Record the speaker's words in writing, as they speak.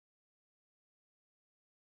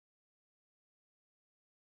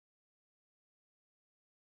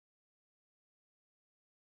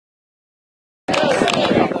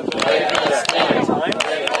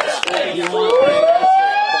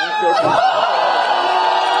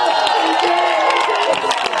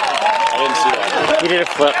He did a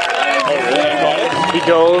flip. He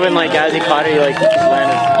dove and like as he caught it, he like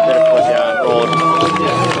landed, did a flip, yeah, rolled.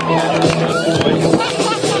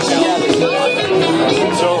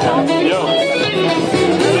 So, yo.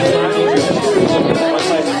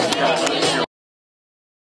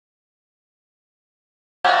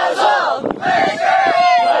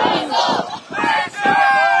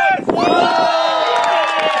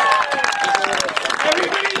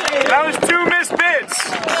 That was 2 missed bits.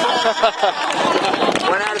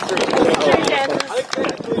 1 out of 3.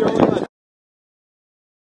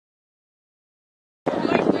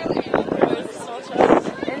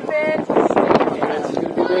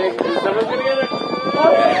 Someone's gonna get it.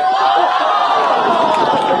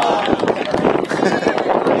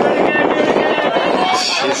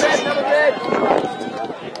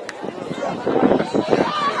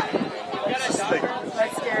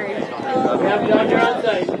 That's scary. You're on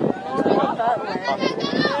site.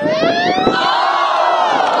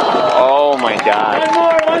 Oh my god.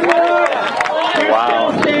 One more.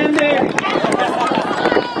 Wow. Standing.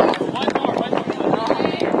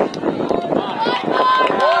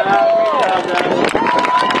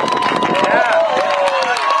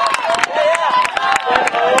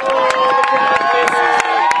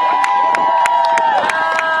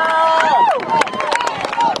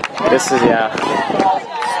 This is, yeah.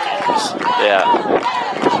 Yeah.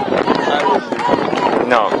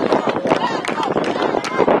 No.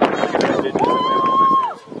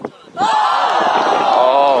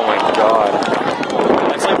 Oh my god.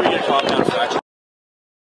 That's like we get caught down fraction.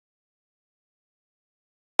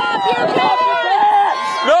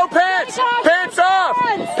 No pants! Pants off!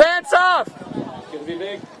 Pants off! Gonna be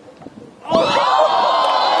big. Wow.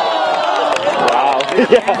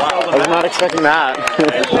 Yeah. I was not expecting that.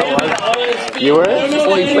 You were?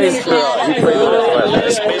 Well, he plays for, he plays with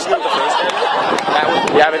This is basically the first game.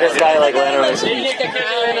 Yeah, but this guy like landed on his feet.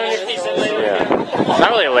 Yeah. Not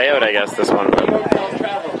really a layout, I guess, this one, but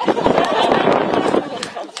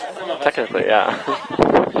technically, yeah.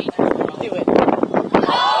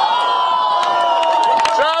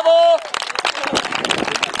 Travel!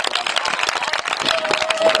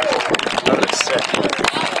 That was sick.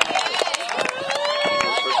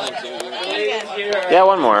 Yeah,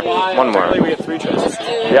 one more. One more. Apparently we have 3 tries.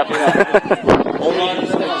 Yep. only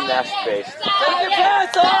nest based. Take your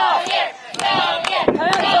pants off! Pants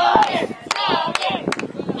off!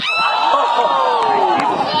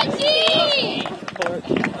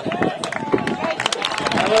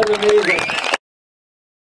 That was amazing.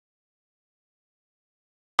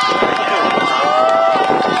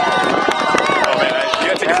 Oh man, you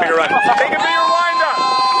gotta take a bigger run. Take a bigger wind up!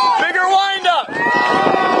 Bigger wind up!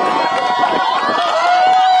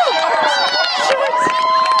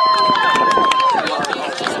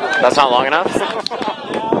 That's not long enough?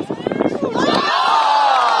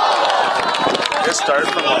 Just start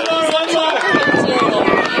from like...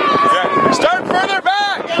 Yeah, start further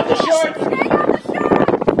back! The short!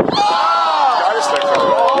 Gotta start further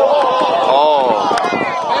back. Oh.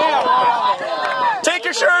 Take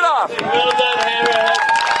your shirt off! Well done, Hammerhead.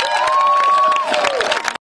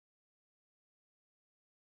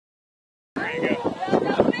 There you go.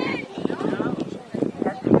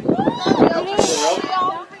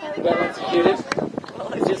 Well executed.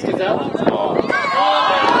 It just gets out.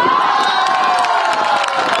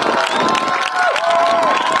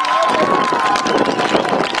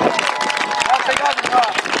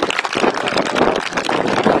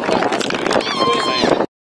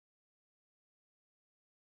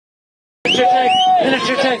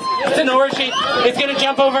 Miniature tank. It's an orgy. It's gonna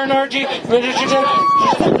jump over an orgy. Miniature tank.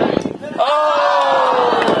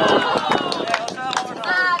 Oh!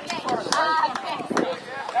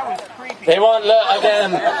 They won't look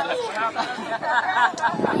again.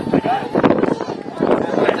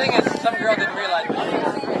 The thing is, some girl didn't realize.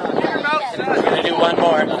 We're gonna do one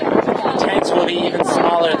more. The tanks will be even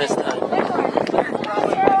smaller this time.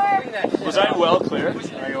 Was I well clear?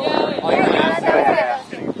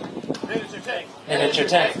 Miniature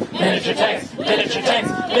tanks, miniature tanks, miniature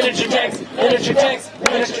tanks, miniature tanks, miniature tanks,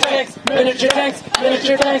 miniature tanks, miniature tanks,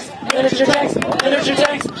 miniature tanks, miniature tanks, miniature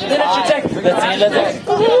tanks, miniature tanks. Let's see, let's see.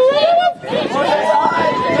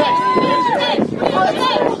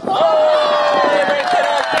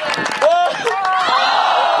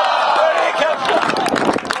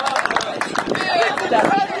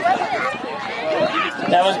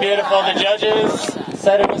 That was beautiful. The judges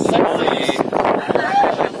said it was sexy.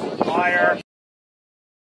 Fire.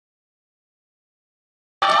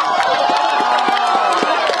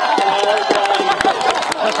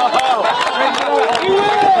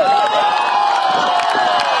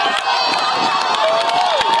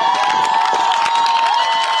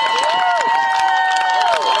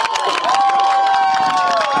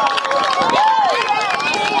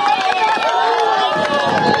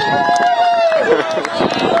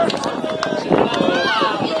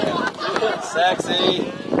 Sexy.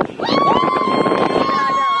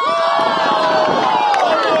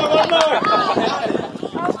 One more.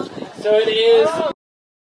 So it is.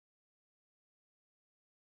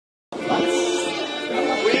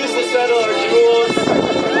 We used to settle our duels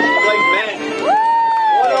like men,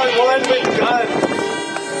 one-on-one with guns.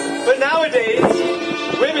 But nowadays,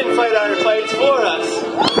 women fight our fights for us.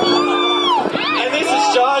 And this is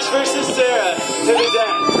Josh versus Sarah to the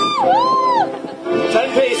death. 10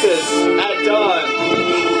 paces at dawn.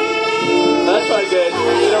 That's probably good.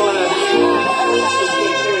 You don't want to just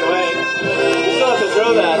get carried away. You still have to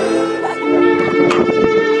throw that.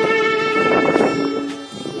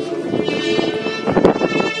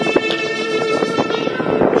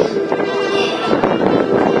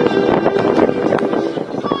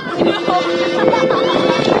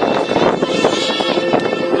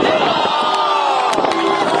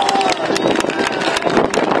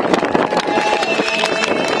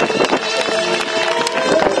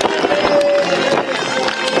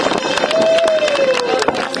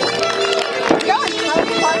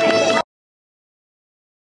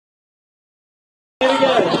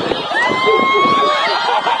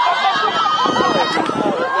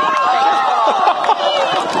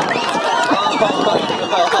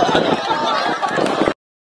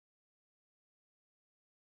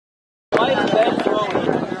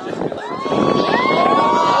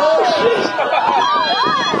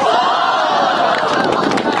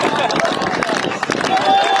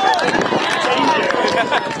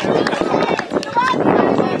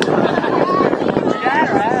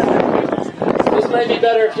 This might be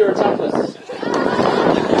better if you were topless.